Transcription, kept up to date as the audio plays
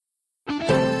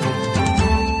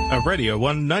Radio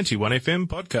 191 FM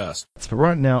podcast. But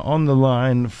right now on the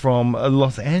line from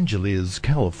Los Angeles,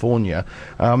 California,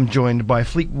 I'm joined by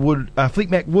Fleet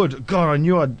Mac Wood. God, I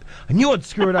knew I'd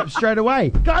screw it up straight away.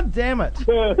 God damn it.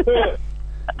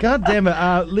 God damn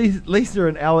it. Lisa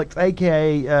and Alex,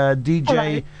 aka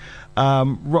DJ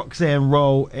Roxanne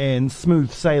Roll and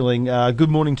Smooth Sailing. Good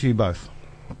morning to you both.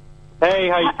 Hey,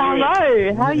 how you doing?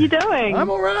 Hello, how are you doing?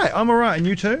 I'm all right. And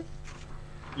you too?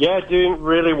 Yeah, doing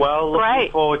really well. Great.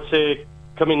 Looking forward to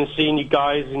coming and seeing you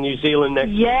guys in New Zealand next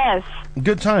week. Yes.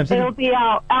 Good times. It'll be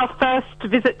our first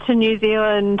visit to New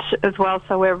Zealand as well,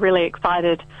 so we're really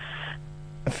excited.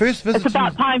 First visit. It's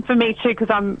about time for me too, because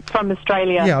I'm from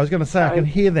Australia. Yeah, I was going to say, I can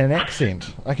hear that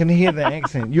accent.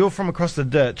 You're from across the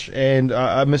ditch, and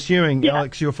I'm assuming,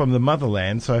 Alex, you're from the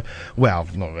motherland. So, well,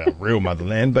 not the real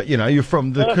motherland, but you're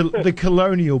from the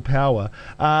colonial power.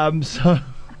 So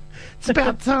it's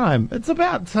about time. It's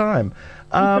about time.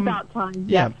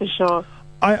 Yeah, for sure.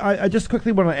 I just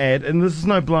quickly want to add, and this is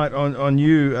no blight on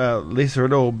you, Lisa,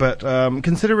 at all, but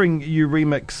considering you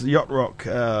remix yacht rock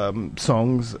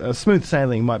songs, Smooth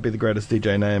Sailing might be the greatest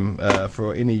DJ name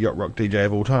for any yacht rock DJ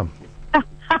of all time.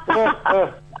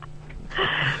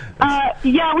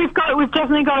 Yeah, we've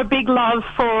definitely got a big love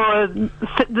for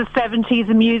the 70s,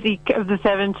 the music of the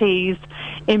 70s,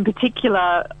 in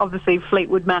particular, obviously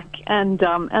Fleetwood Mac and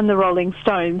the Rolling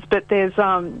Stones. But there's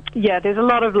a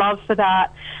lot of love for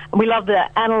that, and we love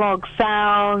the analog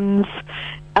sounds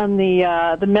and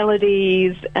the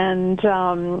melodies, and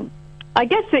I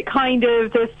guess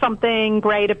there's something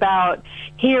great about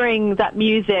hearing that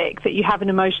music that you have an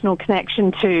emotional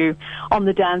connection to on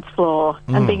the dance floor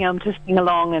and being able to sing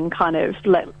along and kind of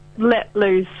let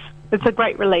loose. It's a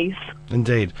great release.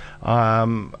 Indeed.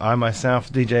 I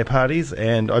myself DJ parties,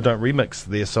 and I don't remix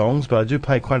their songs, but I do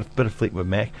play quite a bit of Fleetwood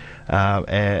Mac,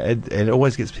 and it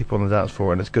always gets people on the dance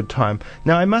floor, and it's a good time.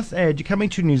 Now, I must add, you're coming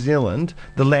to New Zealand,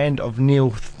 the land of Neil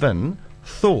Finn.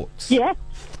 Thoughts? Yeah.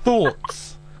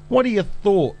 Thoughts. What are your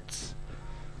thoughts?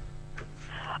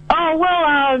 Oh,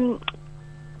 well,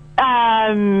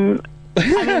 I mean,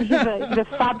 he's a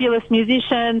fabulous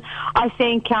musician. I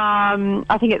think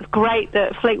it's great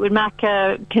that Fleetwood Mac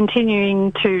are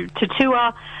continuing to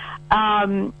tour. I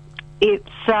mean,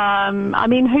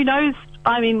 who knows?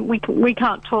 I mean, we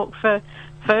can't talk for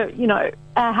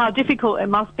how difficult it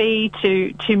must be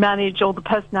to manage all the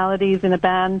personalities in a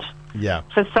band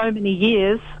for so many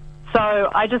years. So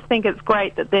I just think it's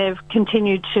great that they've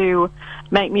continued to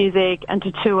make music and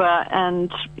to tour and,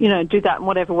 do that in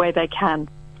whatever way they can.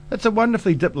 That's a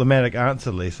wonderfully diplomatic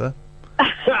answer, Lisa.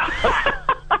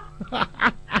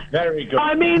 Very good.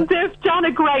 I mean, they've done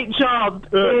a great job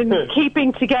in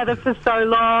keeping together for so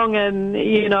long, and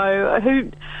who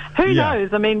knows?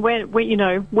 I mean, we're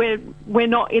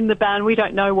not in the band. We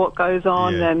don't know what goes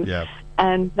on, and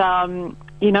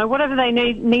whatever they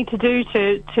need to do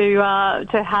to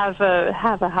have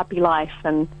a happy life,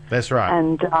 and that's right.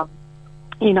 And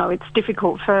it's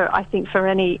difficult for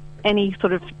any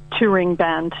sort of touring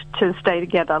band to stay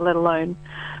together, let alone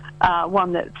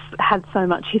one that's had so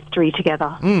much history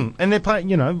together. And they're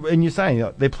playing, and you're saying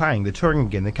they're touring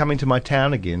again. They're coming to my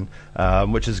town again,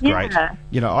 which is great.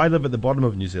 Yeah. I live at the bottom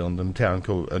of New Zealand in a town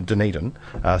called Dunedin,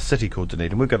 a city called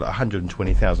Dunedin. We've got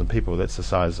 120,000 people. That's the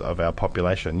size of our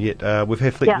population. Yet we've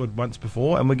had Fleetwood once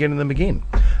before, and we're getting them again.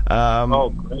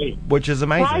 Great. Which is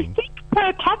amazing. Well, I think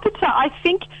per capita,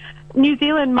 New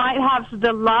Zealand might have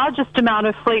the largest amount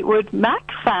of Fleetwood Mac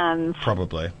fans.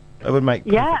 Probably. It would make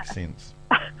perfect sense.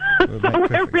 So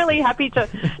we're really happy to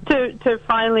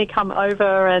finally come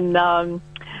over and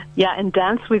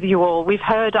dance with you all. We've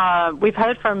heard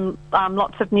from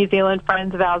lots of New Zealand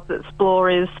friends of ours that Splore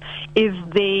is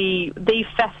the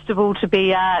festival to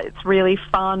be at. It's really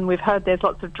fun. We've heard there's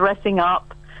lots of dressing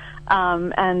up,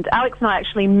 and Alex and I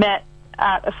actually met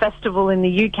at a festival in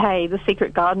the UK, the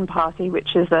Secret Garden Party,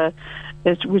 which is a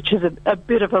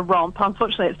bit of a romp.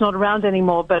 Unfortunately, it's not around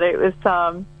anymore, but it was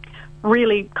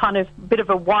really kind of a bit of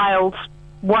a wild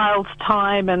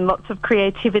time, and lots of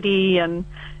creativity and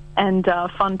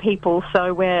fun people.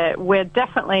 So we're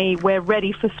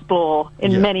ready for Splore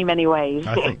in many ways.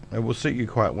 I think it will suit you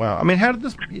quite well. I mean, how did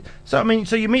this? So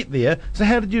you met there. So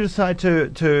how did you decide to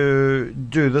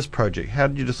do this project? How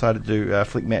did you decide to do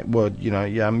Fleet Mac Wood?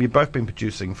 You've both been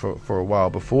producing for a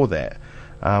while before that.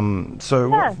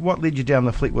 What led you down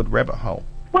the Fleetwood rabbit hole?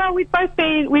 Well, we both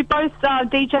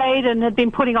DJ'd and had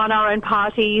been putting on our own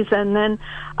parties, and then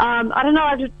I don't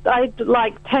know. I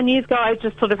like 10 years ago, I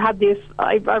just sort of had this.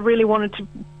 I really wanted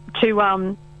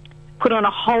to put on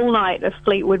a whole night of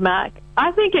Fleetwood Mac.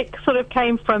 I think it sort of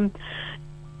came from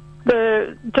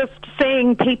just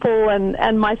seeing people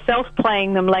and myself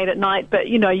playing them late at night. But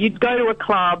you'd go to a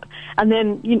club and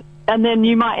then you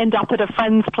might end up at a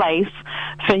friend's place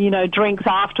for drinks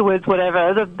afterwards,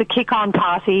 whatever, the kick-on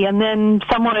party, and then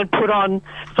someone had put on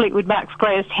Fleetwood Mac's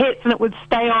greatest hits, and it would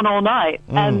stay on all night.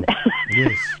 And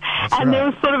Yes, that's and right. there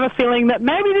was sort of a feeling that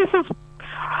maybe this is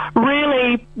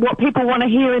really what people want to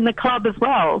hear in the club as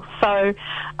well. So,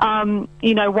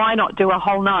 why not do a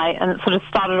whole night? And it sort of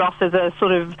started off as a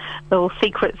sort of little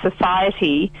secret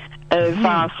society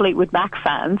of Fleetwood Mac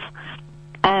fans.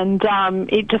 And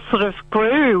it just sort of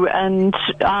grew, and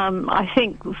I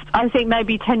think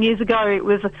maybe 10 years ago it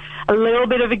was a little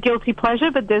bit of a guilty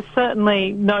pleasure, but there's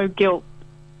certainly no guilt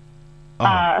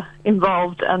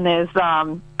involved, and there's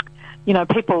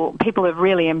people have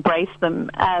really embraced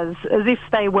them as if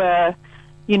they were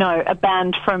a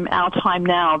band from our time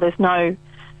now. There's no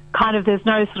sort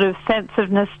of sense of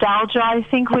nostalgia, I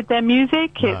think, with their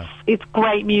music. No. It's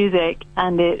great music,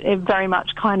 and it very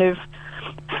much kind of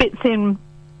fits in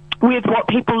with what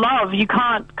people love. You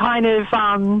can't you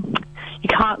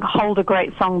can't hold a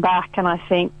great song back, and I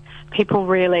think people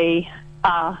really,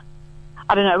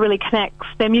 really connects.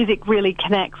 Their music really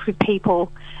connects with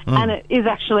people, and it is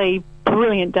actually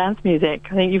brilliant dance music.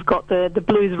 I think you've got the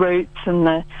blues roots and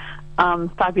the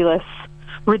fabulous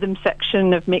rhythm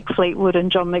section of Mick Fleetwood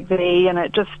and John McVie, and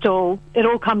it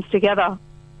all comes together.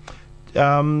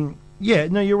 Yeah,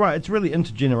 no, you're right. It's really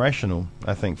intergenerational,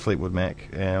 I think, Fleetwood Mac.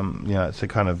 It's a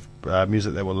kind of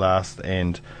music that will last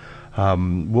and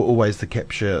will always to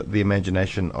capture the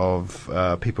imagination of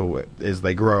people as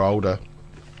they grow older.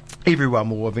 Everyone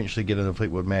will eventually get into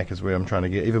Fleetwood Mac is where I'm trying to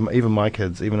get. Even my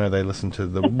kids, even though they listen to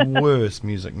the worst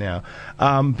music now.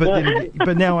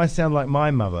 But now I sound like my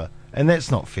mother, and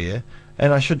that's not fair.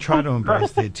 And I should try to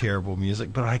embrace their terrible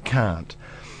music, but I can't.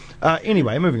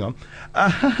 Anyway, moving on.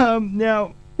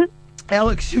 Now,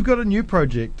 Alex, you've got a new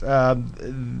project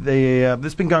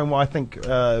that's been going, I think,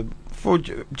 for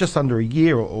just under a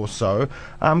year or so.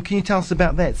 Can you tell us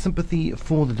about that, Sympathy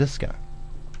for the Disco?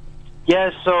 Yeah,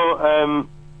 so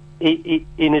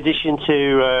in addition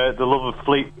to the love of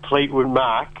Fleetwood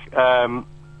Mac,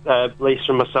 Lisa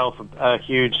and myself are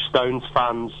huge Stones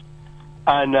fans,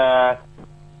 and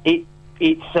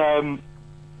it's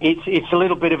a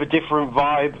little bit of a different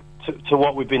vibe to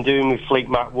what we've been doing with Fleet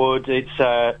Mac Wood. It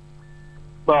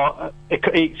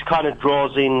kind of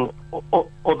draws in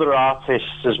other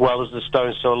artists as well as the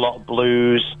Stones, so a lot of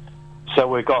blues. So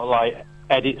we've got like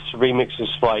edits, remixes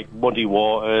like Muddy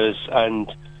Waters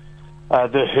and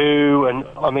The Who, and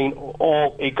I mean,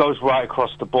 it goes right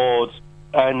across the board,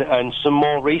 and some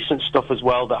more recent stuff as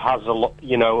well that has a lot,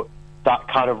 that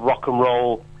kind of rock and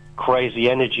roll crazy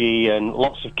energy and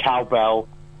lots of cowbell.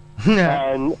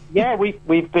 And yeah,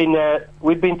 we've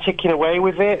been ticking away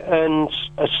with it and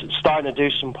starting to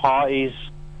do some parties,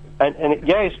 and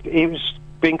it's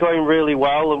been going really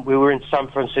well. And we were in San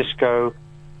Francisco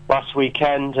last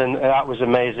weekend, and that was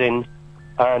amazing.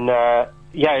 And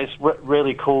it's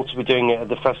really cool to be doing it at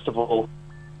the festival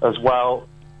as well.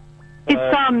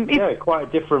 It's quite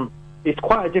a different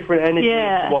energy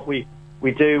to what we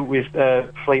do with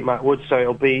Fleet Mac Wood. So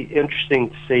it'll be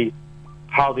interesting to see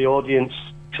how the audience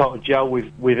sort of gel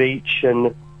with each,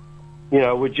 and we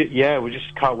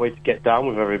just can't wait to get down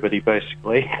with everybody,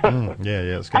 basically.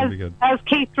 It's going to be good. As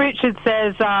Keith Richards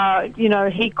says,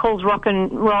 he calls rock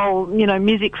and roll,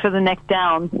 music for the neck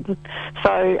down. So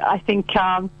I think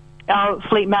our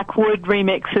Fleet Mac Wood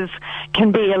remixes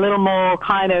can be a little more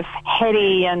kind of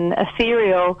heady and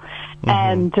ethereal,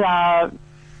 and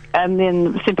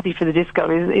then Sympathy for the Disco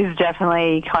is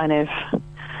definitely kind of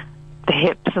the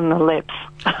hips and the lips.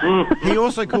 He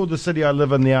also called the city I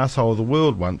live in the arsehole of the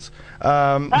world once.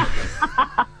 Wow.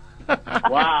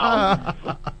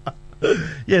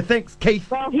 Yeah, thanks, Keith.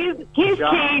 Well, here's Keith,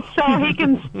 so he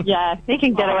can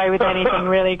get away with anything,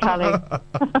 really, can't he?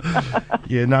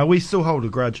 Yeah, no, we still hold a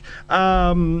grudge.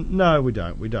 No, we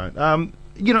don't.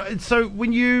 So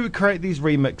when you create these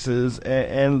remixes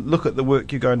and look at the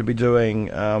work you're going to be doing,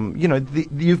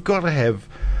 you've got to have.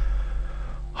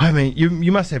 I mean,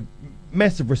 you must have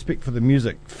massive respect for the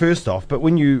music first off, but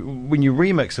when you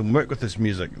remix and work with this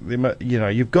music,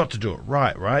 you've got to do it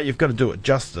right? You've got to do it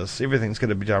justice. Everything's going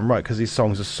to be done right because these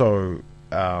songs are so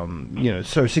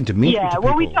so sentimental. Yeah,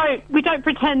 well, we don't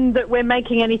pretend that we're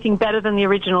making anything better than the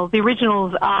originals. The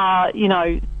originals are,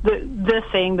 the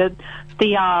thing that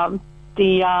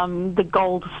the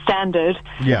gold standard,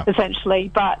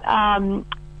 essentially. But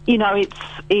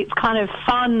it's kind of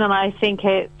fun, and I think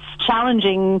it's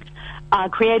challenging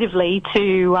creatively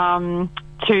to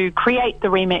create the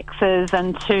remixes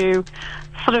and to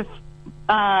sort of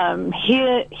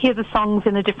hear the songs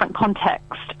in a different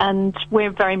context. And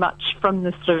we're very much from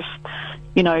the sort of,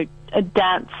 a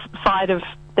dance side of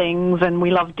things, and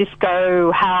we love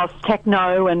disco, house,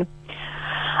 techno, and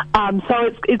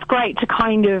so it's great to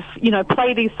kind of,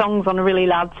 play these songs on a really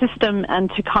loud system and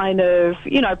to kind of,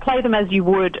 play them as you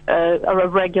would a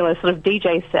regular sort of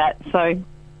DJ set. So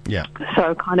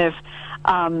kind of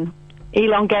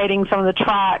elongating some of the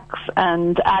tracks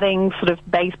and adding sort of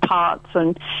bass parts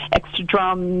and extra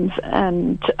drums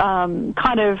and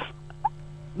kind of,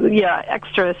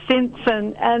 extra synths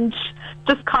and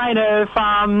just kind of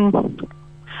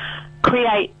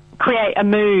create a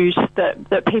mood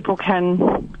that people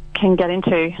can get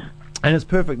into. And it's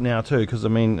perfect now too, because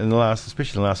especially in the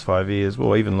last 5 years,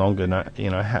 or even longer,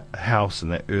 house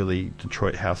and that early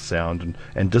Detroit house sound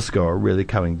and disco are really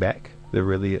coming back. They're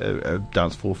really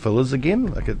dance floor fillers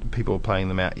again. People are playing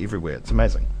them out everywhere. It's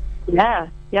amazing. Yeah.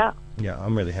 Yeah,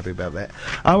 I'm really happy about that.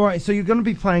 All right, so you're going to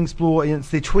be playing Splore, and it's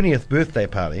their 20th birthday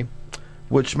party,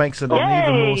 which makes it an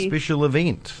even more special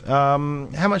event. How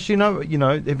much do you know?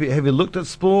 Have you looked at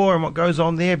Splore and what goes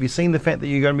on there? Have you seen the fact that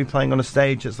you're going to be playing on a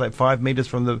stage that's like 5 meters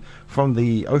from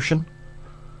the ocean?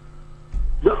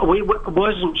 No, we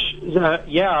wasn't.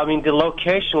 The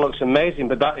location looks amazing,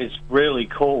 but that is really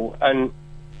cool. And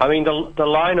the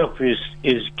lineup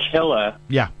is killer.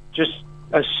 Yeah. Just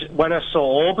when I saw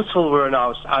Orbital were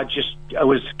announced, I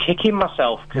was kicking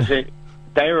myself because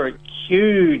they were a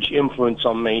huge influence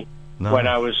on me. Nice. When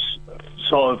I was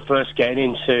sort of first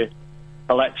getting into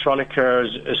electronica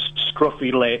as a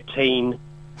scruffy late teen.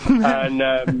 And,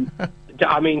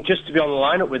 just to be on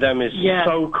the lineup with them is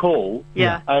so cool.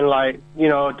 Yeah. And,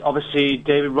 obviously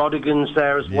David Rodigan's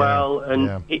there as well. And,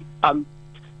 the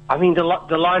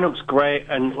lineup's great.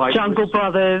 And Jungle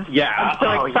Brothers. Yeah. I'm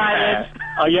so excited.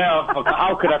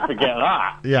 How could I forget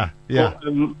that? Yeah. But,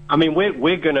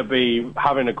 we're going to be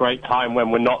having a great time when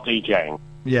we're not DJing.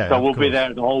 Yeah, so we'll be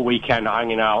there the whole weekend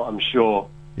hanging out, I'm sure.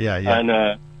 Yeah.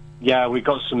 And, we've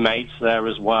got some mates there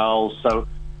as well. So,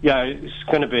 it's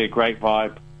going to be a great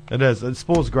vibe. It is.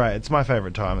 Splore's great. It's my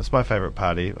favourite time. It's my favourite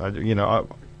party.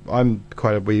 I'm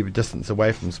quite a wee distance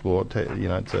away from Splore.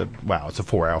 It's a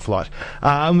 4-hour flight.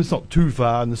 It's not too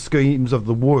far in the schemes of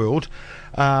the world.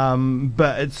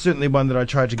 But it's certainly one that I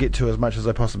try to get to as much as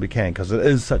I possibly can, because it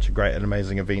is such a great and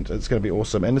amazing event. It's going to be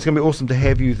awesome, and it's going to be awesome to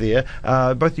have you there.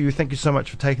 Both of you, thank you so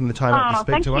much for taking the time out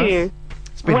to speak to us. Thank you.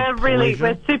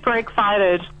 We're super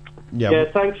excited.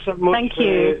 Yeah, thanks so much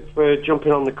for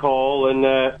jumping on the call, and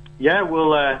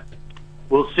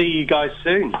we'll see you guys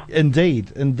soon.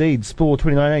 Indeed. Splore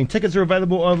 2019. Tickets are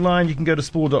available online. You can go to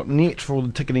splore.net for all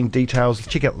the ticketing details.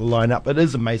 Check out the lineup. It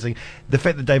is amazing. The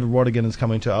fact that David Rodigan is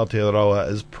coming to Aotearoa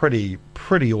is pretty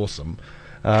awesome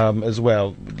as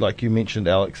well, like you mentioned,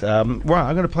 Alex. Right,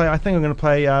 I'm going to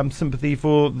play Sympathy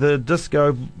for the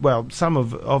Disco, some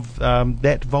of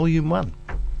that Volume 1.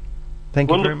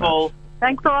 Thank you very much.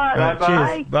 Thanks a lot.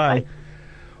 Cheers. Bye.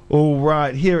 All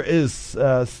right, here is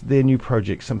their new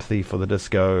project, Sympathy for the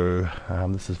Disco.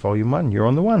 This is Volume 1. You're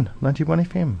on the 91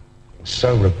 FM.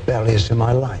 So rebellious in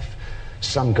my life.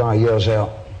 Some guy yells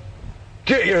out,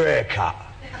 "Get your hair cut!"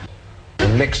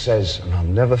 And Mick says, and I'll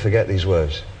never forget these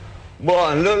words,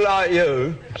 "What, and look like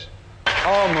you?"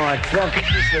 Oh my God, this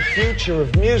is the future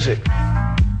of music.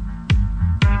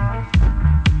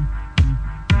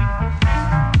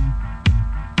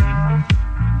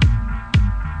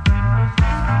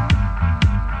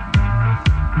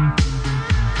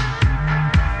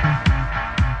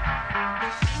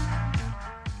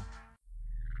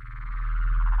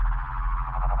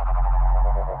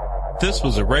 This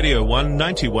was a Radio 1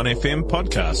 91 FM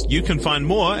podcast. You can find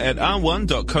more at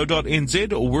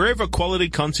r1.co.nz or wherever quality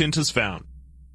content is found.